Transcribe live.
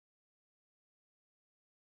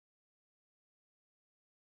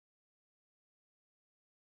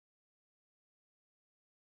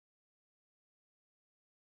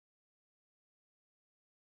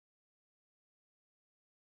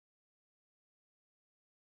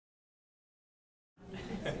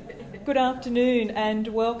Good afternoon and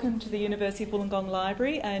welcome to the University of Wollongong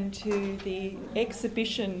Library and to the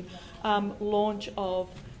exhibition launch of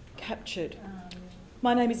Captured.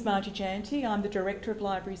 My name is Margie Janty. I'm the Director of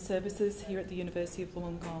Library Services here at the University of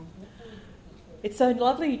Wollongong. It's so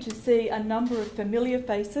lovely to see a number of familiar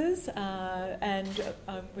faces and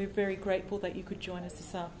we're very grateful that you could join us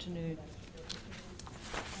this afternoon.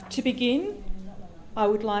 To begin, I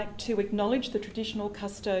would like to acknowledge the traditional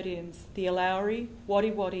custodians, the Alauri,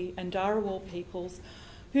 Wadi and Darawal peoples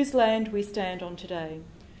whose land we stand on today.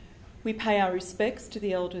 We pay our respects to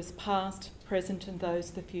the elders past, present and those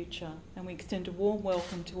of the future, and we extend a warm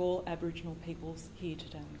welcome to all Aboriginal peoples here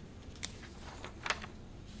today.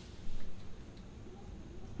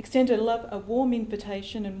 Extend a warm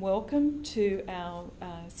invitation and welcome to our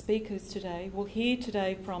speakers today. We'll hear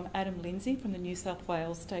today from Adam Lindsay from the New South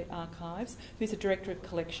Wales State Archives, who's the Director of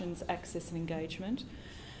Collections, Access and Engagement.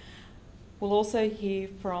 We'll also hear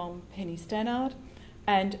from Penny Stannard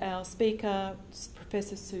and our speaker,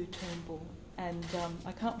 Professor Sue Turnbull. And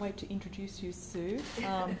I can't wait to introduce you, Sue.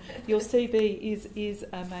 Your CV is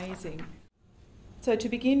amazing. So to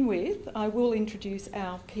begin with, I will introduce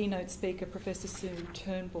our keynote speaker, Professor Sue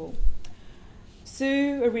Turnbull.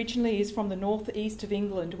 Sue originally is from the northeast of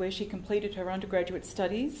England, where she completed her undergraduate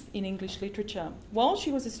studies in English literature. While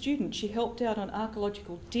she was a student, she helped out on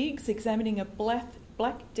archaeological digs examining a Black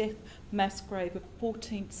Death mass grave of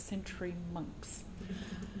 14th century monks.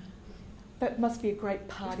 That must be a great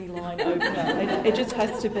party line opener. It just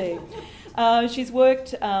has to be. She's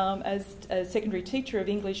worked as a secondary teacher of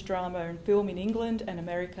English drama and film in England and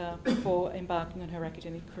America before embarking on her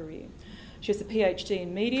academic career. She has a PhD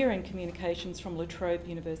in media and communications from La Trobe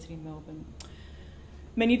University in Melbourne.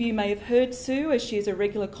 Many of you may have heard Sue as she is a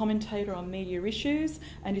regular commentator on media issues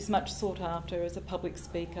and is much sought after as a public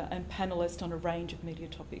speaker and panellist on a range of media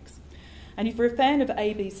topics. And if you're a fan of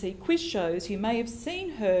ABC quiz shows, you may have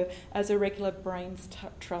seen her as a regular Brains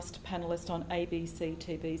Trust panellist on ABC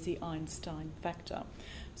TV's The Einstein Factor.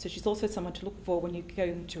 So she's also someone to look for when you go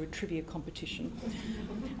into a trivia competition.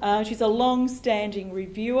 She's a long-standing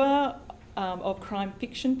reviewer of crime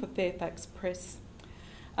fiction for Fairfax Press.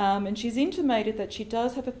 And she's intimated that she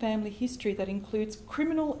does have a family history that includes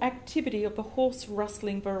criminal activity of the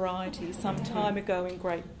horse-rustling variety some time ago in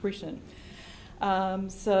Great Britain.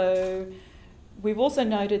 So we've also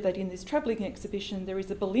noted that in this travelling exhibition there is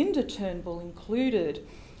a Belinda Turnbull included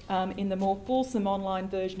in the more fulsome online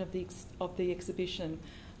version of the exhibition,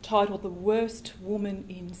 titled The Worst Woman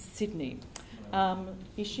in Sydney.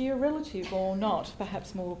 Is she a relative or not?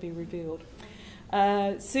 Perhaps more will be revealed.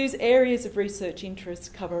 Sue's areas of research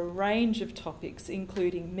interest cover a range of topics,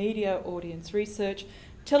 including media audience research,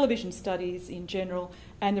 television studies in general,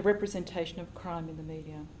 and the representation of crime in the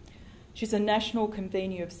media. She's a national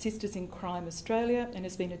convener of Sisters in Crime Australia and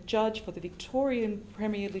has been a judge for the Victorian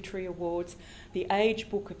Premier Literary Awards, the Age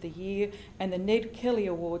Book of the Year and the Ned Kelly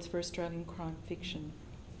Awards for Australian crime fiction.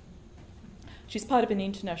 She's part of an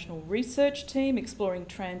international research team exploring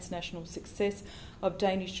transnational success of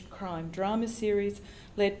Danish crime drama series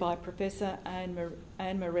led by Professor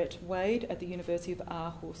Anne-Maret Wade at the University of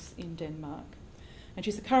Aarhus in Denmark. And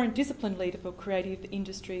she's the current discipline leader for Creative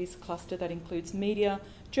Industries cluster that includes media,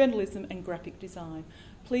 journalism and graphic design.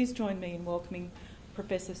 Please join me in welcoming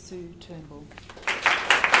Professor Sue Turnbull.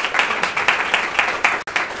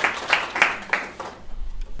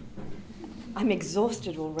 I'm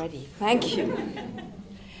exhausted already. Thank you.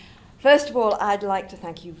 First of all, I'd like to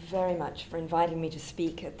thank you very much for inviting me to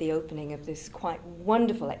speak at the opening of this quite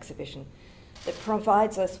wonderful exhibition that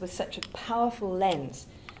provides us with such a powerful lens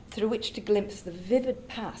through which to glimpse the vivid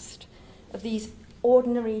past of these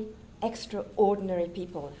ordinary, extraordinary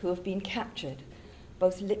people who have been captured,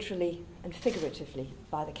 both literally and figuratively,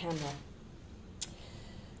 by the camera.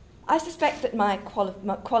 I suspect that my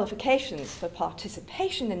qualifications for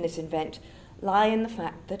participation in this event lie in the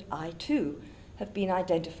fact that I, too, have been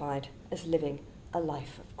identified as living a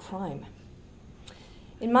life of crime.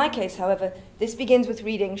 In my case, however, this begins with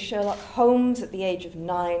reading Sherlock Holmes at the age of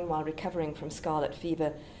 9 while recovering from scarlet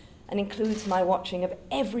fever, and includes my watching of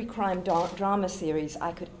every crime drama series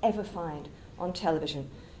I could ever find on television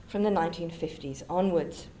from the 1950s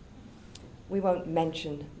onwards. We won't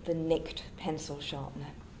mention the nicked pencil sharpener.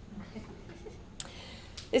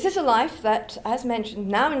 This is a life that, as mentioned,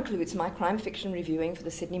 now includes my crime fiction reviewing for the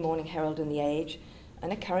Sydney Morning Herald and The Age,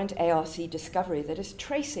 and a current ARC discovery that is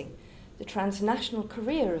tracing the transnational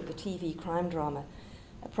career of the TV crime drama,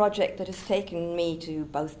 a project that has taken me to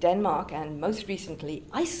both Denmark and, most recently,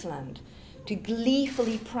 Iceland, to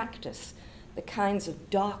gleefully practice the kinds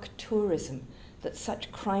of dark tourism that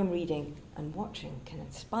such crime reading and watching can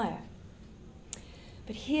inspire.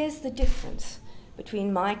 But here's the difference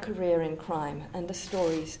between my career in crime and the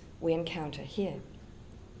stories we encounter here.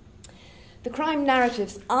 The crime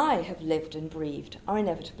narratives I have lived and breathed are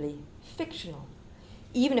inevitably fictional,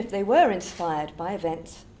 even if they were inspired by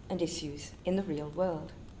events and issues in the real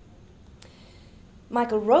world.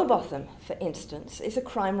 Michael Robotham, for instance, is a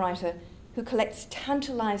crime writer who collects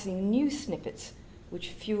tantalizing news snippets which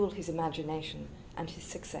fuel his imagination and his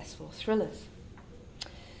successful thrillers.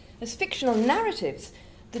 As fictional narratives,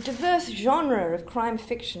 the diverse genre of crime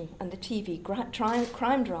fiction and the TV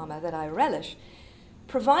crime drama that I relish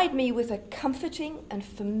provide me with a comforting and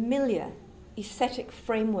familiar aesthetic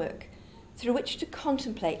framework through which to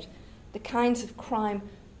contemplate the kinds of crime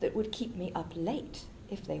that would keep me up late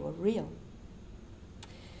if they were real.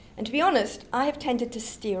 And to be honest, I have tended to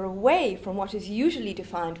steer away from what is usually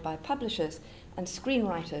defined by publishers and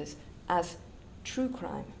screenwriters as true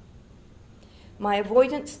crime. My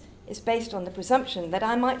avoidance is based on the presumption that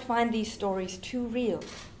I might find these stories too real,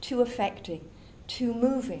 too affecting, too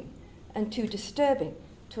moving, and too disturbing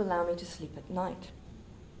to allow me to sleep at night.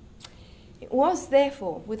 It was,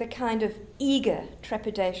 therefore, with a kind of eager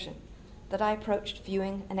trepidation that I approached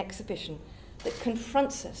viewing an exhibition that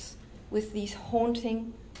confronts us with these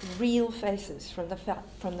haunting, real faces from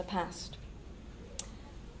the past.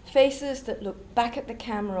 Faces that look back at the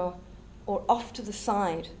camera or off to the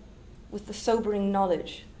side with the sobering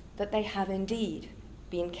knowledge that they have indeed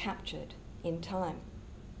been captured in time.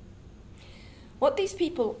 What these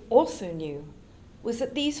people also knew was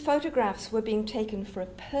that these photographs were being taken for a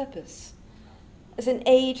purpose, as an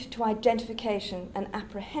aid to identification and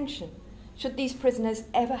apprehension, should these prisoners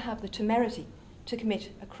ever have the temerity to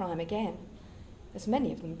commit a crime again, as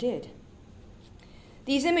many of them did.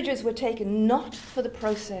 These images were taken not for the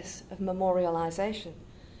process of memorialization,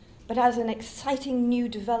 but as an exciting new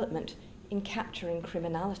development in capturing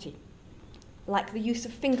criminality, like the use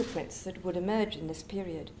of fingerprints that would emerge in this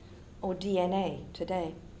period, or DNA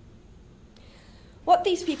today. What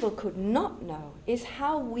these people could not know is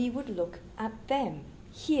how we would look at them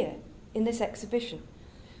here in this exhibition,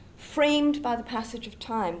 framed by the passage of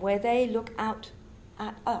time, where they look out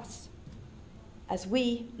at us as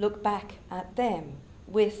we look back at them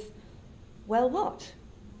with, well, what?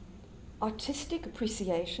 Artistic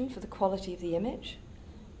appreciation for the quality of the image,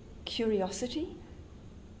 curiosity,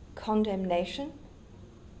 condemnation,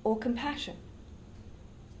 or compassion?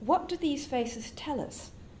 What do these faces tell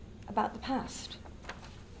us about the past,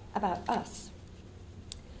 about us?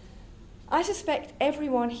 I suspect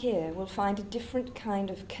everyone here will find a different kind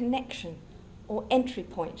of connection or entry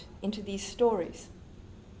point into these stories.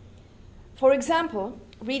 For example,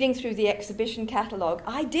 reading through the exhibition catalogue,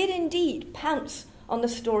 I did indeed pounce on the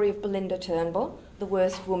story of Belinda Turnbull, the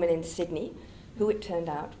worst woman in Sydney, who it turned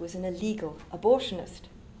out was an illegal abortionist.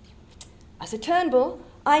 As a Turnbull,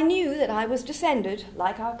 I knew that I was descended,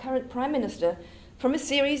 like our current Prime Minister, from a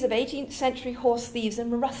series of 18th century horse thieves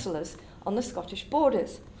and rustlers on the Scottish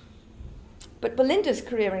borders. But Belinda's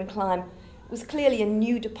career in crime was clearly a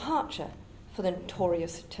new departure for the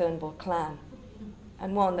notorious Turnbull clan,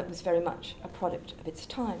 and one that was very much a product of its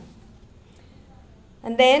time.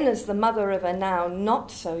 And then, as the mother of a now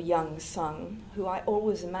not-so-young son, who I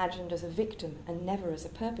always imagined as a victim and never as a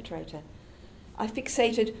perpetrator, I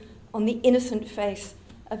fixated on the innocent face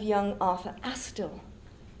of young Arthur Astill,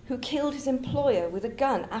 who killed his employer with a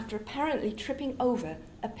gun after apparently tripping over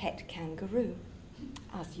a pet kangaroo,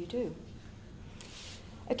 as you do.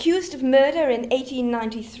 Accused of murder in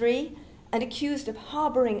 1893 and accused of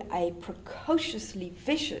harbouring a precociously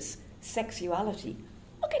vicious sexuality,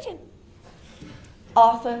 look at him,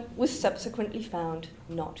 Arthur was subsequently found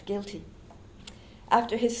not guilty.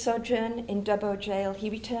 After his sojourn in Dubbo jail, he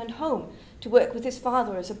returned home to work with his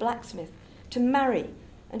father as a blacksmith, to marry,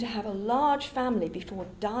 and to have a large family before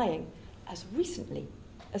dying as recently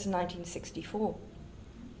as 1964.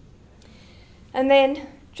 And then,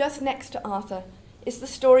 just next to Arthur, is the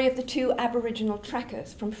story of the two Aboriginal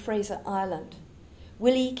trackers from Fraser Island,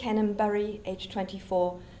 Willie Kennemburry, aged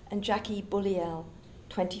 24, and Jackie Bulliel,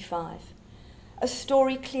 25. A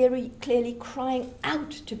story clearly crying out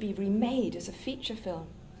to be remade as a feature film.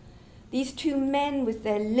 These two men, with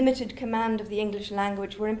their limited command of the English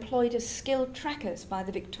language, were employed as skilled trackers by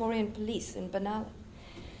the Victorian police in Benalla,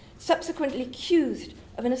 subsequently accused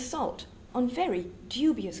of an assault on very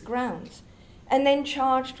dubious grounds, and then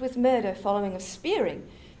charged with murder following a spearing,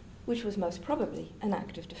 which was most probably an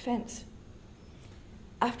act of defence.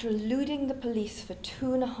 After eluding the police for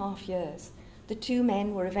 2.5 years, the two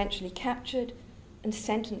men were eventually captured and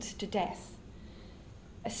sentenced to death,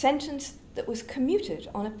 a sentence that was commuted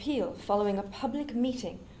on appeal following a public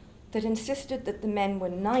meeting that insisted that the men were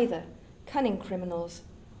neither cunning criminals,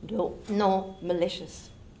 nor malicious.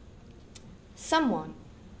 Someone,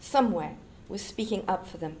 somewhere, was speaking up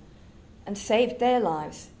for them and saved their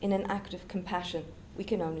lives in an act of compassion we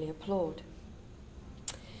can only applaud.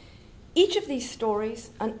 Each of these stories,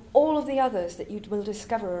 and all of the others that you will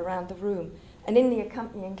discover around the room and in the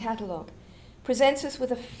accompanying catalogue, presents us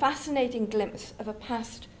with a fascinating glimpse of a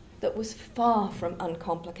past that was far from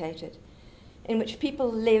uncomplicated, in which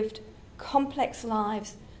people lived complex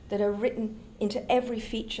lives that are written into every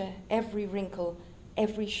feature, every wrinkle,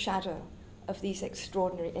 every shadow of these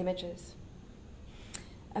extraordinary images.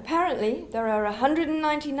 Apparently, there are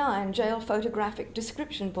 199 jail photographic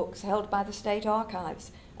description books held by the State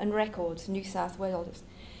Archives and Records, New South Wales,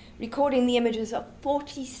 recording the images of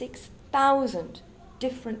 46,000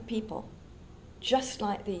 different people, just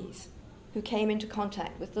like these, who came into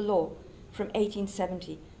contact with the law from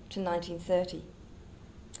 1870 to 1930.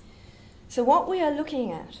 So what we are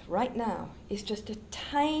looking at right now is just a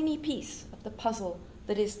tiny piece of the puzzle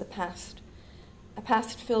that is the past, a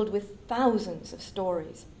past filled with thousands of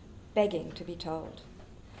stories begging to be told.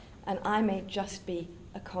 And I may just be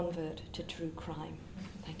a convert to true crime.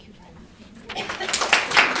 Thank you very much.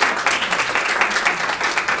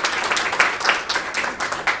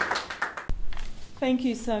 Thank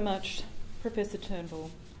you so much, Professor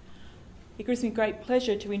Turnbull. It gives me great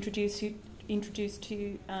pleasure to introduce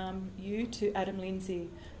to Adam Lindsay.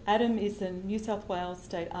 Adam is the New South Wales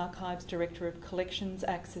State Archives Director of Collections,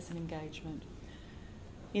 Access and Engagement.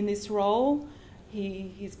 In this role,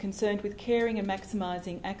 he is concerned with caring and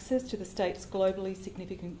maximising access to the state's globally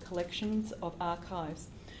significant collections of archives,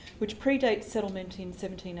 which predates settlement in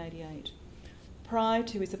 1788. Prior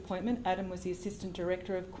to his appointment, Adam was the Assistant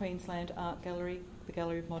Director of Queensland Art Gallery, the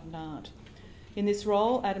Gallery of Modern Art. In this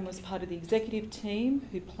role, Adam was part of the executive team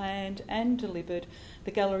who planned and delivered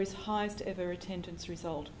the gallery's highest ever attendance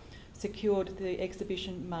result, secured the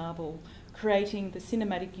exhibition Marble, creating the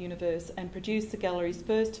cinematic universe, and produced the gallery's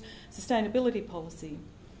first sustainability policy.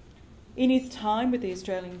 In his time with the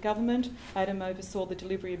Australian government, Adam oversaw the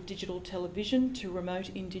delivery of digital television to remote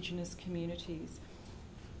Indigenous communities.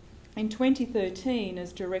 In 2013,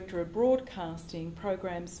 as Director of Broadcasting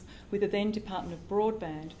Programs with the then Department of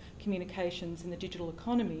Broadband, Communications and the Digital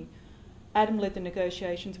Economy, Adam led the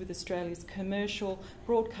negotiations with Australia's commercial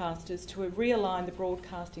broadcasters to realign the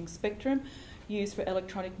broadcasting spectrum used for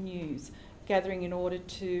electronic news, gathering in order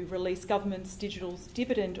to release government's digital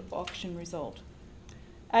dividend auction result.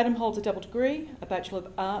 Adam holds a double degree, a Bachelor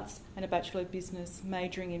of Arts and a Bachelor of Business,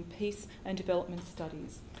 majoring in Peace and Development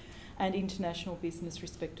Studies and International Business,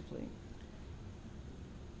 respectively.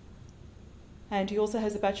 And he also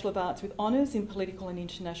has a Bachelor of Arts with honours in Political and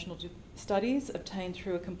International Studies, obtained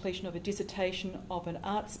through a completion of a dissertation of an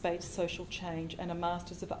arts-based social change, and a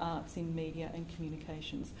Masters of Arts in Media and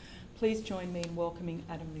Communications. Please join me in welcoming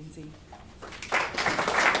Adam Lindsay.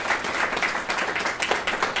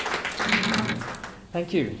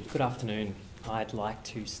 Thank you. Good afternoon. I'd like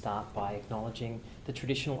to start by acknowledging the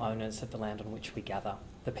traditional owners of the land on which we gather,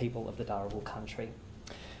 the people of the Dharawal country.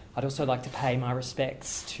 I'd also like to pay my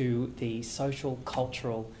respects to the social,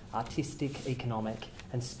 cultural, artistic, economic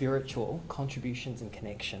and spiritual contributions and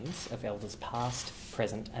connections of elders past,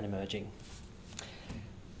 present and emerging.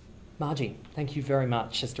 Margie, thank you very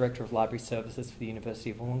much as Director of Library Services for the University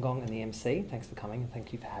of Wollongong and the MC. Thanks for coming and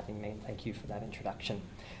thank you for having me. Thank you for that introduction.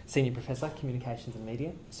 Senior Professor, Communications and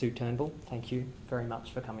Media, Sue Turnbull, thank you very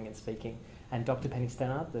much for coming and speaking. And Dr. Penny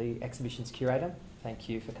Stannard, the Exhibitions Curator, thank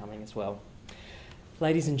you for coming as well.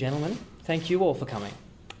 Ladies and gentlemen, thank you all for coming.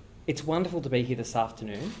 It's wonderful to be here this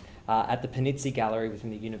afternoon at the Panizzi Gallery within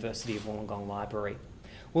the University of Wollongong Library.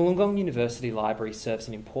 Wollongong University Library serves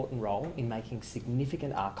an important role in making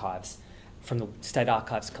significant archives from the State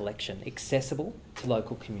Archives collection accessible to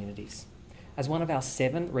local communities. As one of our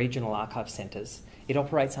 7 regional archive centres, it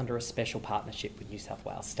operates under a special partnership with New South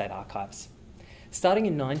Wales State Archives. Starting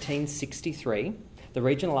in 1963, the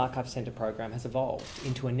Regional Archive Centre program has evolved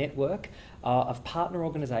into a network of partner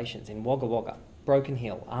organisations in Wagga Wagga, Broken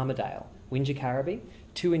Hill, Armidale, Wingecarribee,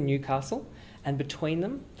 2 in Newcastle, and between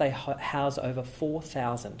them they house over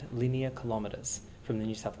 4,000 linear kilometres from the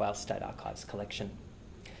New South Wales State Archives collection.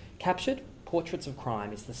 Captured Portraits of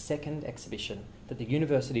Crime is the second exhibition that the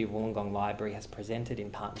University of Wollongong Library has presented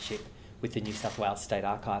in partnership with the New South Wales State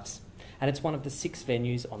Archives, and it's one of the 6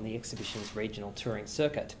 venues on the exhibition's regional touring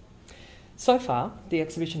circuit. So far, the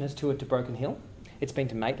exhibition has toured to Broken Hill, it's been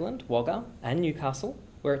to Maitland, Wagga and Newcastle,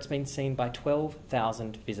 where it's been seen by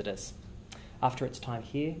 12,000 visitors. After its time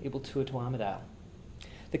here, it will tour to Armidale.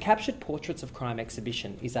 The Captured Portraits of Crime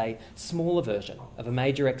exhibition is a smaller version of a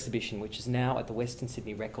major exhibition which is now at the Western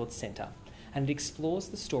Sydney Records Centre and it explores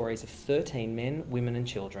the stories of 13 men, women and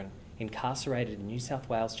children incarcerated in New South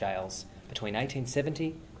Wales jails between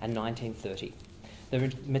 1870 and 1930.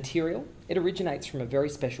 The material, it originates from a very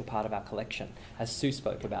special part of our collection, as Sue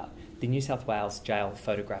spoke about, the New South Wales Jail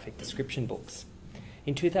Photographic Description Books.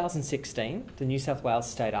 In 2016, the New South Wales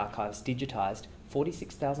State Archives digitised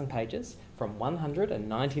 46,000 pages from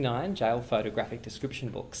 199 jail photographic description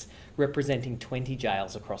books, representing 20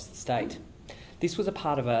 jails across the state. This was a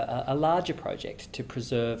part of a larger project to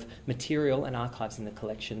preserve material and archives in the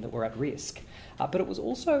collection that were at risk, but it was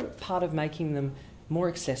also part of making them more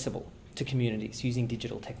accessible to communities using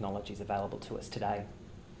digital technologies available to us today.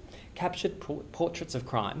 Captured portraits of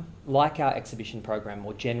crime, like our exhibition program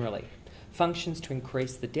more generally, functions to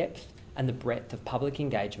increase the depth and the breadth of public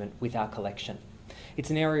engagement with our collection. It's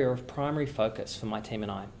an area of primary focus for my team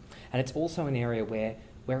and I, and it's also an area where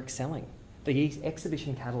we're excelling. The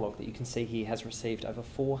exhibition catalogue that you can see here has received over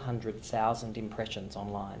 400,000 impressions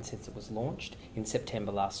online since it was launched in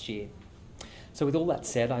September last year. So with all that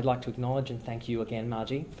said, I'd like to acknowledge and thank you again,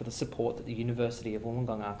 Margie, for the support that the University of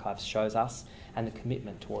Wollongong Archives shows us and the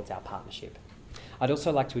commitment towards our partnership. I'd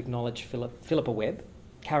also like to acknowledge Philippa Webb,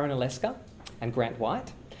 Karen Oleska and Grant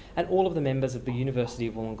White, and all of the members of the University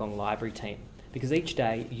of Wollongong Library team, because each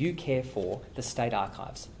day you care for the state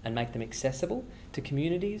archives and make them accessible to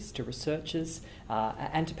communities, to researchers,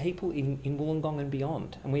 and to people in Wollongong and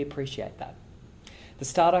beyond, and we appreciate that. The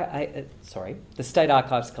State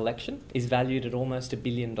Archives collection is valued at almost $1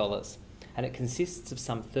 billion, and it consists of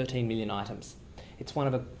some 13 million items. It's one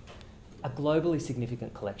of a globally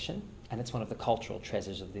significant collection, and it's one of the cultural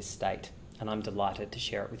treasures of this state, and I'm delighted to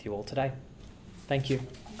share it with you all today. Thank you.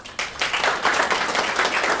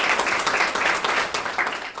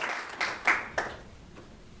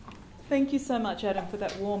 Thank you so much, Adam, for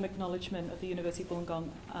that warm acknowledgement of the University of Wollongong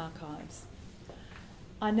Archives.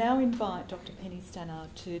 I now invite Dr. Penny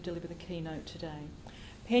Stannard to deliver the keynote today.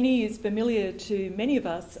 Penny is familiar to many of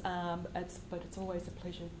us, but it's always a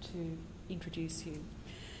pleasure to introduce you.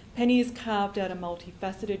 Penny has carved out a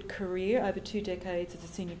multifaceted career over 2 decades as a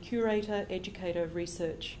senior curator, educator,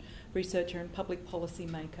 researcher and public policy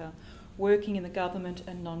maker, working in the government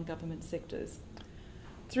and non-government sectors.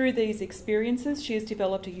 Through these experiences, she has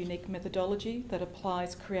developed a unique methodology that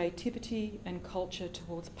applies creativity and culture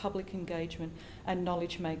towards public engagement and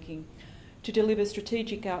knowledge making to deliver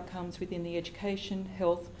strategic outcomes within the education,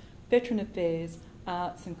 health, veteran affairs,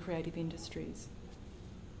 arts and creative industries.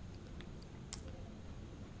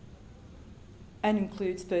 And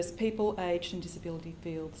includes First People, aged and disability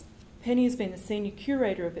fields. Penny has been the senior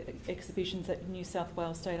curator of exhibitions at New South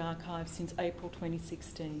Wales State Archives since April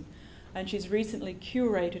 2016. And she's recently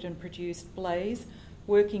curated and produced Blaze,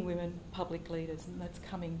 Working Women Public Leaders, and that's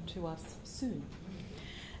coming to us soon.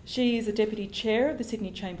 She is a Deputy Chair of the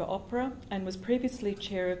Sydney Chamber Opera and was previously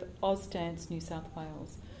Chair of AusDance New South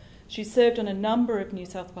Wales. She served on a number of New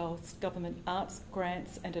South Wales Government arts,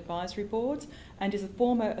 grants and advisory boards and is a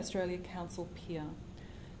former Australia Council peer.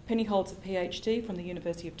 Penny holds a PhD from the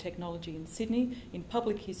University of Technology in Sydney in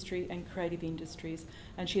Public History and Creative Industries,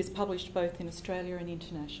 and she has published both in Australia and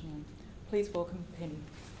internationally. Please welcome Penny.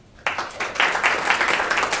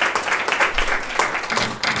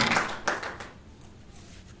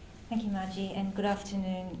 Thank you, Margie, and good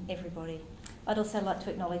afternoon, everybody. I'd also like to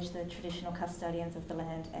acknowledge the traditional custodians of the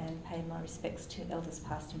land and pay my respects to elders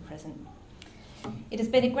past and present. It has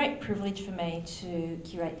been a great privilege for me to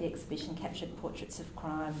curate the exhibition Captured Portraits of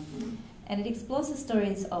Crime, and it explores the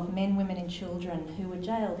stories of men, women and children who were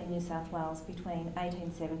jailed in New South Wales between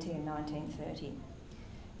 1870 and 1930.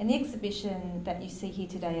 And the exhibition that you see here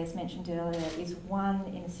today, as mentioned earlier, is one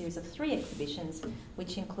in a series of 3 exhibitions,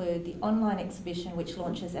 which include the online exhibition, which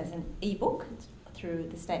launches as an e-book through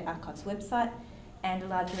the State Archives website, and a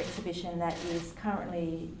larger exhibition that is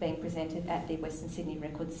currently being presented at the Western Sydney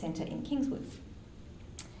Records Centre in Kingswood.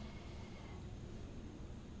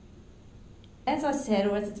 As I said,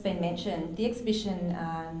 or as it's been mentioned, the exhibition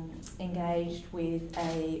engaged with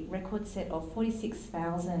a record set of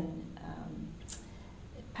 46,000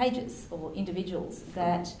 pages or individuals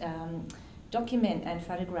that document and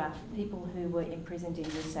photograph people who were imprisoned in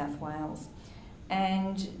New South Wales.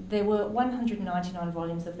 And there were 199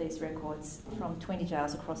 volumes of these records from 20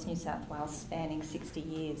 jails across New South Wales spanning 60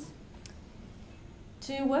 years.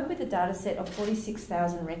 To work with a data set of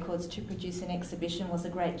 46,000 records to produce an exhibition was a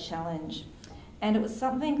great challenge. And it was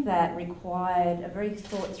something that required a very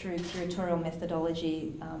thought-through curatorial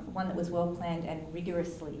methodology, one that was well planned and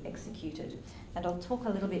rigorously executed. And I'll talk a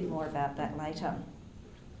little bit more about that later.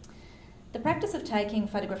 The practice of taking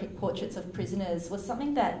photographic portraits of prisoners was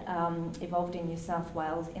something that evolved in New South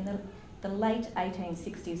Wales in the the late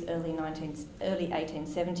 1860s, early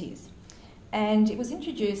 1870s. And it was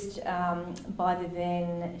introduced by the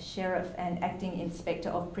then Sheriff and Acting Inspector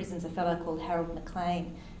of Prisons, a fellow called Harold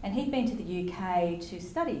McLean. And he'd been to the UK to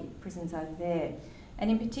study prisons over there, and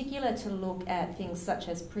in particular to look at things such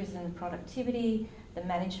as prison productivity, the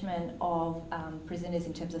management of prisoners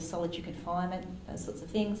in terms of solitary confinement, those sorts of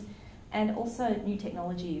things, and also new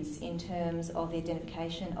technologies in terms of the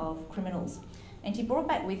identification of criminals. And he brought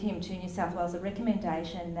back with him to New South Wales a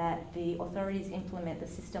recommendation that the authorities implement the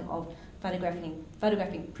system of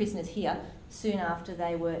photographing prisoners here soon after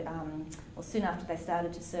they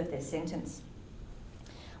started to serve their sentence.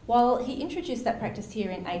 While he introduced that practice here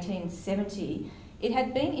in 1870, it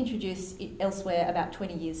had been introduced elsewhere about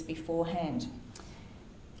 20 years beforehand.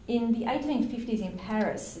 In the 1850s in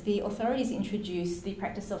Paris, the authorities introduced the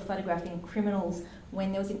practice of photographing criminals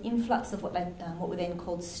when there was an influx of what were then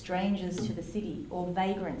called strangers to the city, or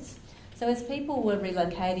vagrants. So as people were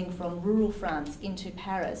relocating from rural France into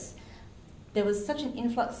Paris, there was such an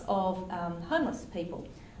influx of homeless people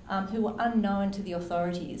who were unknown to the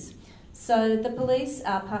authorities. So the police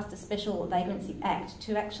passed a special vagrancy act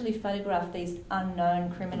to actually photograph these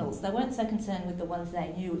unknown criminals. They weren't so concerned with the ones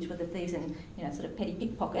they knew, which were the thieves and sort of petty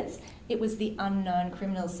pickpockets. It was the unknown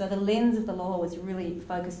criminals. So the lens of the law was really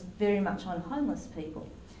focused very much on homeless people.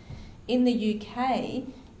 In the UK,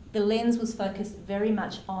 the lens was focused very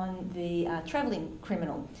much on the travelling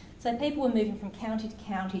criminal. So people were moving from county to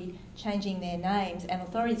county, changing their names, and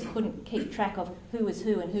authorities couldn't keep track of who was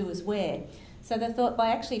who and who was where. So they thought by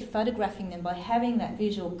actually photographing them, by having that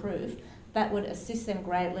visual proof, that would assist them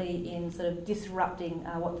greatly in sort of disrupting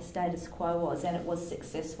what the status quo was, and it was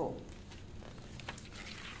successful.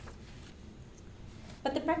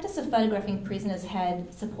 But the practice of photographing prisoners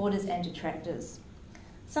had supporters and detractors.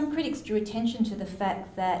 Some critics drew attention to the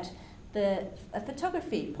fact that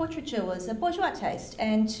portraiture was a bourgeois taste,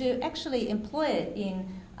 and to actually employ it in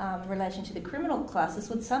relation to the criminal classes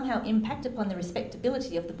would somehow impact upon the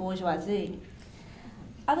respectability of the bourgeoisie.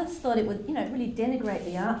 Others thought it would, really denigrate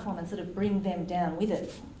the art form and sort of bring them down with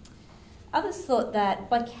it. Others thought that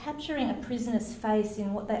by capturing a prisoner's face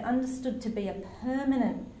in what they understood to be a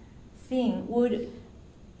permanent thing would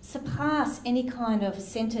surpass any kind of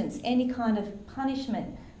sentence, any kind of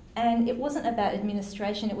punishment. And it wasn't about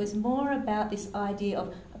administration, it was more about this idea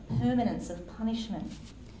of a permanence of punishment.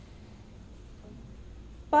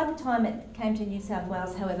 By the time it came to New South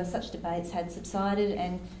Wales, however, such debates had subsided,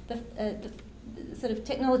 and the sort of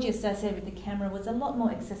technology associated with the camera was a lot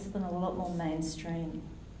more accessible and a lot more mainstream.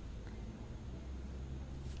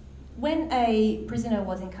 When a prisoner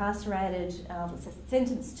was incarcerated,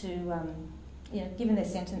 sentenced to, given their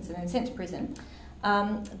sentence and then sent to prison,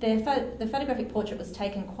 the photographic portrait was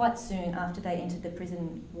taken quite soon after they entered the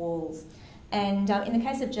prison walls. And in the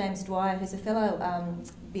case of James Dwyer, who's a fellow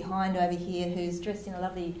behind over here, who's dressed in a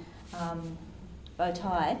lovely bow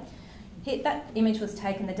tie, that image was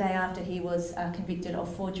taken the day after he was convicted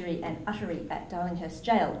of forgery and uttery at Darlinghurst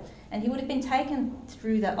Jail. And he would have been taken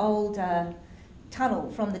through the old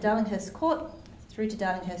tunnel from the Darlinghurst Court through to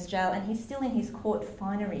Darlinghurst Jail, and he's still in his court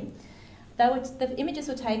finery. The images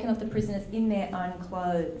were taken of the prisoners in their own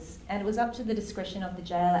clothes, and it was up to the discretion of the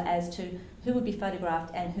jailer as to who would be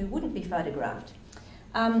photographed and who wouldn't be photographed.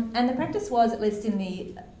 And the practice was, at least in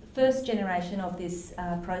the first generation of this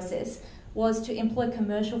process, was to employ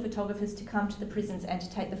commercial photographers to come to the prisons and to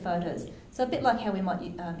take the photos. So a bit like how we might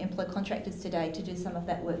employ contractors today to do some of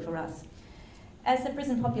that work for us. As the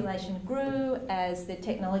prison population grew, as the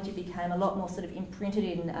technology became a lot more sort of imprinted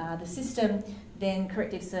in the system, then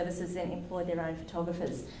corrective services then employed their own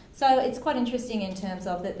photographers. So it's quite interesting in terms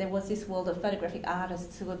of that there was this world of photographic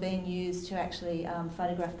artists who were being used to actually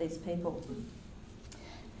photograph these people.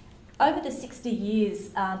 Over the 60 years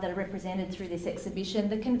that are represented through this exhibition,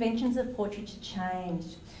 the conventions of portraiture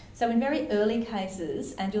changed. So in very early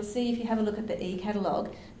cases, and you'll see if you have a look at the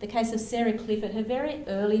e-catalogue, the case of Sarah Clifford, her very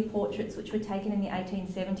early portraits, which were taken in the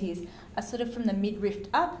 1870s, are sort of from the midriff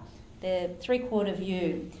up, they're three-quarter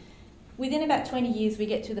view. Within about 20 years, we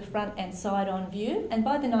get to the front and side-on view, and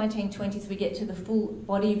by the 1920s, we get to the full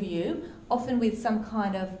body view, often with some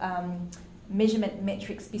kind of measurement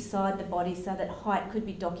metrics beside the body so that height could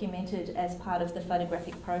be documented as part of the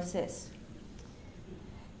photographic process.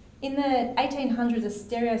 In the 1800s, a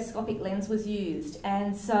stereoscopic lens was used,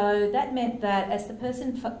 and so that meant that as the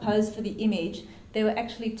person posed for the image, there were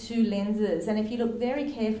actually two lenses, and if you look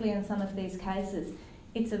very carefully in some of these cases,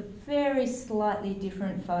 it's a very slightly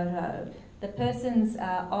different photo. The person's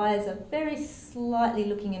eyes are very slightly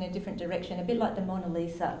looking in a different direction, a bit like the Mona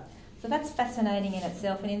Lisa. So that's fascinating in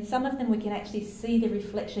itself, and in some of them we can actually see the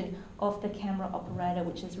reflection of the camera operator,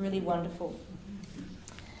 which is really wonderful.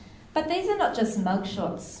 But these are not just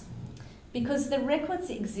mugshots, because the records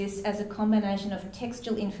exist as a combination of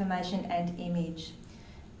textual information and image.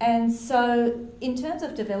 And so in terms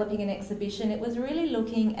of developing an exhibition, it was really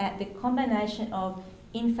looking at the combination of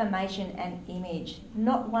information and image,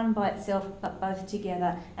 not one by itself, but both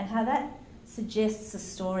together, and how that suggests a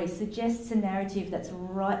story, suggests a narrative that's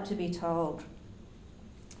right to be told.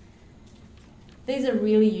 These are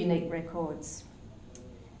really unique records.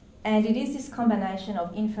 And it is this combination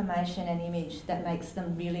of information and image that makes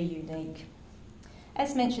them really unique.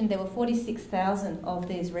 As mentioned, there were 46,000 of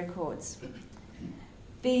these records.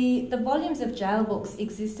 The volumes of jail books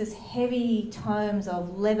exist as heavy tomes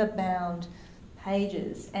of leather-bound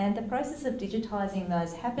pages, and the process of digitising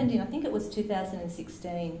those happened in, I think it was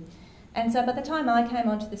 2016. And so by the time I came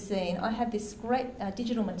onto the scene, I had this great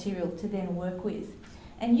digital material to then work with.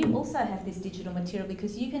 And you also have this digital material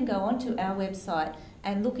because you can go onto our website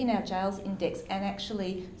and look in our jails index and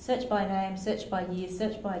actually search by name, search by year,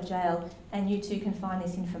 search by jail, and you too can find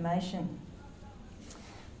this information.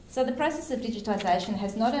 So the process of digitisation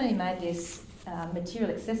has not only made this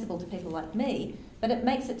material accessible to people like me, but it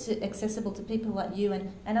makes it accessible to people like you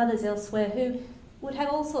and others elsewhere who would have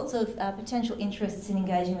all sorts of potential interests in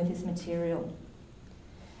engaging with this material.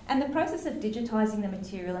 And the process of digitising the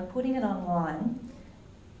material and putting it online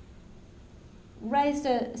raised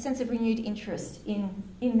a sense of renewed interest in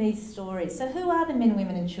these stories. So who are the men,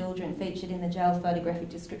 women and children featured in the jail photographic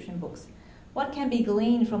description books? What can be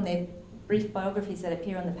gleaned from their brief biographies that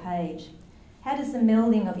appear on the page? How does the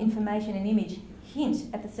melding of information and image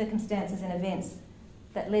hint at the circumstances and events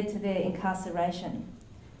that led to their incarceration?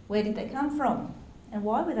 Where did they come from? And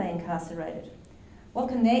why were they incarcerated? What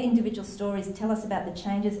can their individual stories tell us about the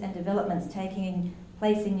changes and developments taking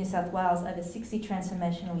place in New South Wales over 60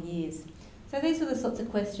 transformational years? So these were the sorts of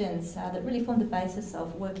questions that really formed the basis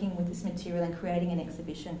of working with this material and creating an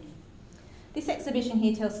exhibition. This exhibition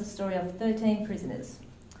here tells the story of 13 prisoners.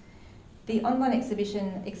 The online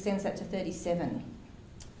exhibition extends that to 37.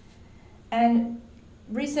 And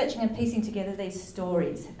researching and piecing together these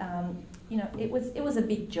stories, it was a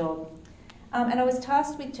big job. And I was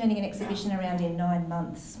tasked with turning an exhibition around in 9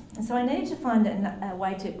 months. And so I needed to find a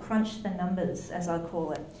way to crunch the numbers, as I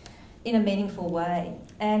call it, in a meaningful way.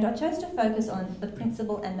 And I chose to focus on the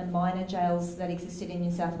principal and the minor jails that existed in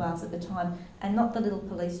New South Wales at the time, and not the little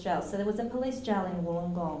police jails. So there was a police jail in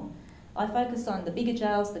Wollongong. I focused on the bigger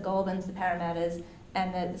jails, the Goulbins, the Parramatters,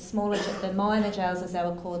 and the smaller, the minor jails as they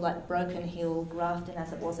were called, like Broken Hill, Grafton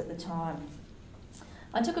as it was at the time.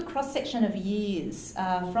 I took a cross-section of years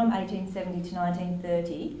from 1870 to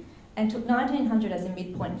 1930 and took 1900 as a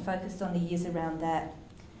midpoint and focused on the years around that.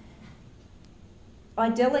 I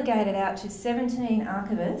delegated out to 17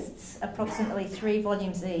 archivists, approximately 3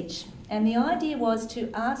 volumes each, and the idea was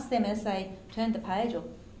to ask them as they turned the page or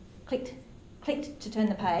clicked to turn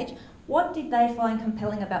the page, what did they find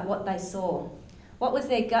compelling about what they saw? What was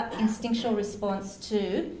their gut instinctual response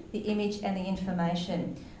to the image and the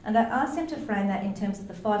information? And I asked them to frame that in terms of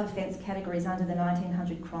the 5 offence categories under the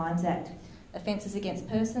 1900 Crimes Act. Offences against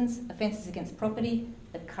persons, offences against property,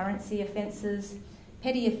 the currency offences,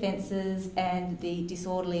 petty offences, and the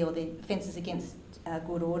disorderly or the offences against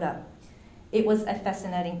good order. It was a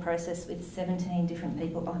fascinating process with 17 different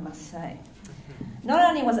people, I must say. Not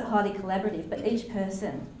only was it highly collaborative, but each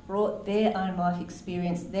person brought their own life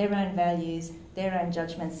experience, their own values, their own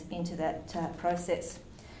judgments into that process.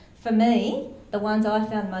 For me, the ones I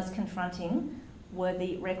found most confronting were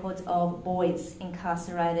the records of boys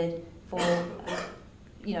incarcerated for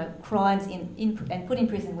crimes and put in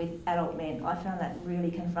prison with adult men. I found that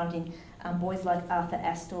really confronting. Boys like Arthur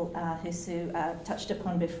Astle, who Sue touched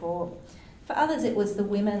upon before. For others, it was the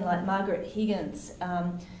women like Margaret Higgins,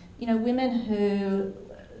 women who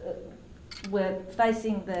were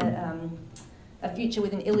facing a future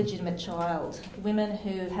with an illegitimate child, women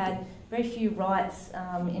who had very few rights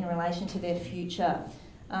in relation to their future.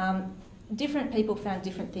 Different people found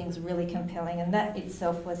different things really compelling, and that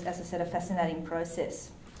itself was, as I said, a fascinating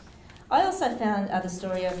process. I also found the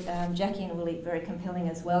story of Jackie and Willie very compelling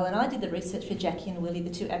as well, and I did the research for Jackie and Willie, the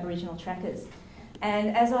 2 Aboriginal trackers.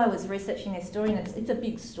 And as I was researching their story, and it's a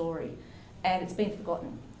big story, and it's been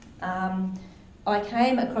forgotten, I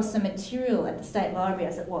came across some material at the State Library,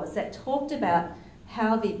 as it was, that talked about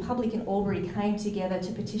how the public in Albury came together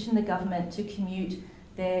to petition the government to commute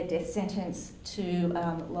their death sentence to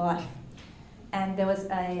life. And there was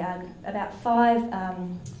about 5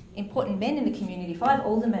 important men in the community, 5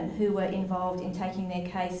 aldermen who were involved in taking their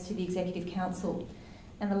case to the Executive Council.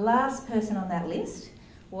 And the last person on that list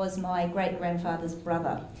was my great-grandfather's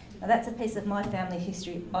brother. Now that's a piece of my family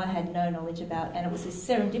history I had no knowledge about, and it was this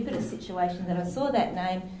serendipitous situation that I saw that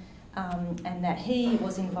name and that he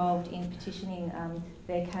was involved in petitioning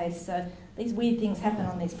their case. So these weird things happen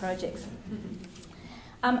on these projects.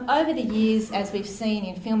 Over the years, as we've seen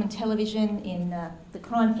in film and television, in the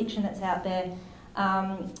crime fiction that's out there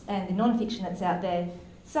and the non-fiction that's out there,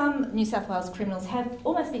 some New South Wales criminals have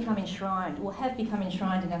almost become enshrined, or have become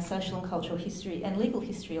enshrined in our social and cultural history and legal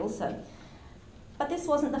history also. But this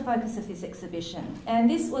wasn't the focus of this exhibition, and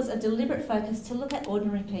this was a deliberate focus to look at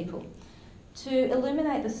ordinary people, to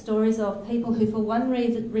illuminate the stories of people who, for one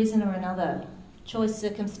reason or another, choice,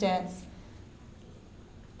 circumstance,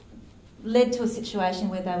 led to a situation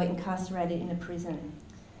where they were incarcerated in a prison.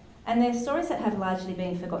 And they're stories that have largely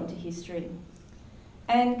been forgotten to history.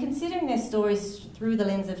 And considering their stories through the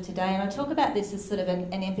lens of today, and I talk about this as sort of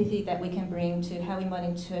an empathy that we can bring to how we might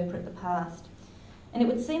interpret the past. And it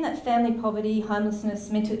would seem that family poverty, homelessness,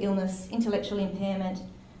 mental illness, intellectual impairment,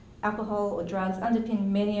 alcohol or drugs underpin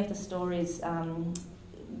many of the stories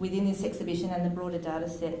within this exhibition and the broader data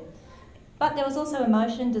set. But there was also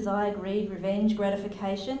emotion, desire, greed, revenge,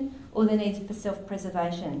 gratification, or the need for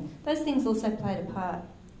self-preservation. Those things also played a part.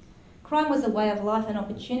 Crime was a way of life and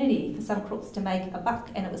opportunity for some crooks to make a buck,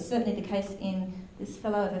 and it was certainly the case in this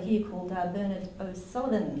fellow over here called Bernard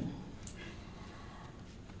O'Sullivan.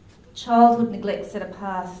 Childhood neglect set a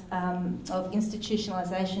path of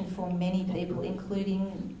institutionalisation for many people,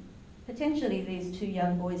 including potentially these two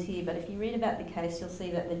young boys here. But if you read about the case, you'll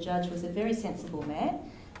see that the judge was a very sensible man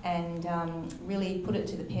and really put it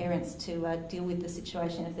to the parents to deal with the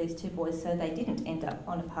situation of these two boys so they didn't end up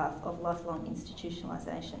on a path of lifelong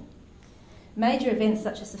institutionalisation. Major events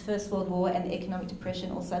such as the First World War and the economic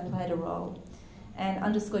depression also played a role and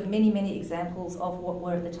underscored many, many examples of what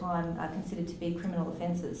were at the time considered to be criminal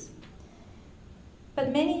offences.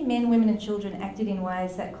 But many men, women and children acted in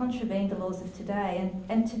ways that contravened the laws of today,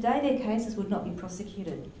 and today their cases would not be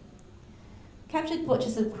prosecuted. Captured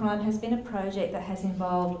Portraits of Crime has been a project that has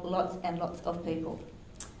involved lots and lots of people,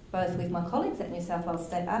 both with my colleagues at New South Wales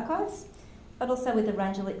State Archives, but also with a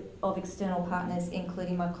range of external partners,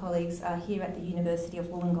 including my colleagues here at the University of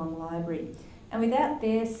Wollongong Library. And without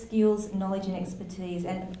their skills, knowledge and expertise,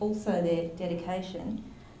 and also their dedication,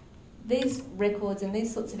 these records and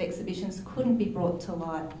these sorts of exhibitions couldn't be brought to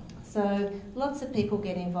light. So lots of people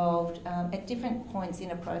get involved at different points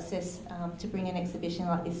in a process to bring an exhibition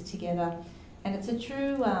like this together. And it's a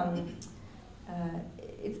true,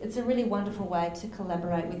 it's a really wonderful way to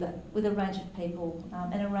collaborate with a range of people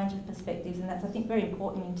and a range of perspectives, and that's, I think, very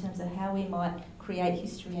important in terms of how we might create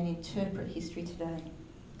history and interpret history today.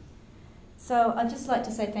 So I'd just like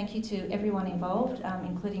to say thank you to everyone involved,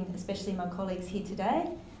 including especially my colleagues here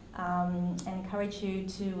today, and encourage you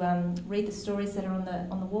to read the stories that are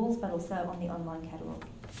on the walls, but also on the online catalogue.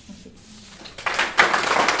 Thank you.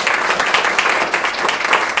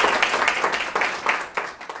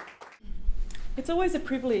 It's always a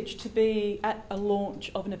privilege to be at a launch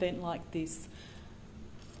of an event like this.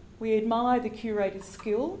 We admire the curator's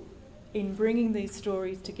skill in bringing these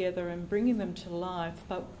stories together and bringing them to life,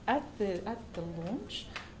 but at the launch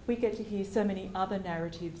we get to hear so many other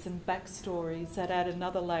narratives and backstories that add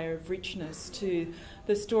another layer of richness to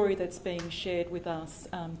the story that's being shared with us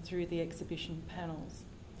through the exhibition panels.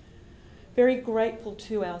 Very grateful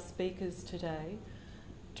to our speakers today,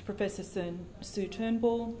 to Professor Sue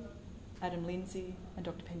Turnbull, Adam Lindsay and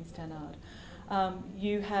Dr. Penny Stannard.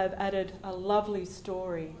 You have added a lovely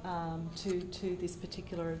story to this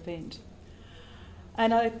particular event.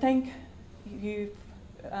 And I thank you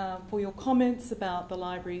for your comments about the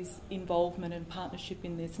library's involvement and partnership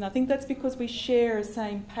in this. And I think that's because we share a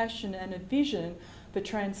same passion and a vision for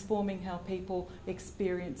transforming how people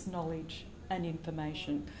experience knowledge and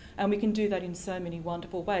information. And we can do that in so many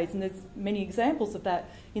wonderful ways. And there's many examples of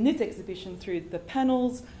that in this exhibition through the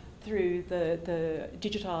panels, through the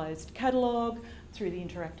digitised catalogue, through the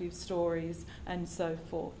interactive stories and so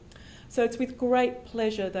forth. So it's with great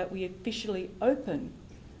pleasure that we officially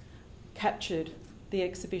captured the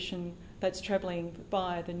exhibition that's travelling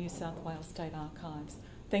by the New South Wales State Archives.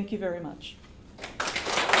 Thank you very much.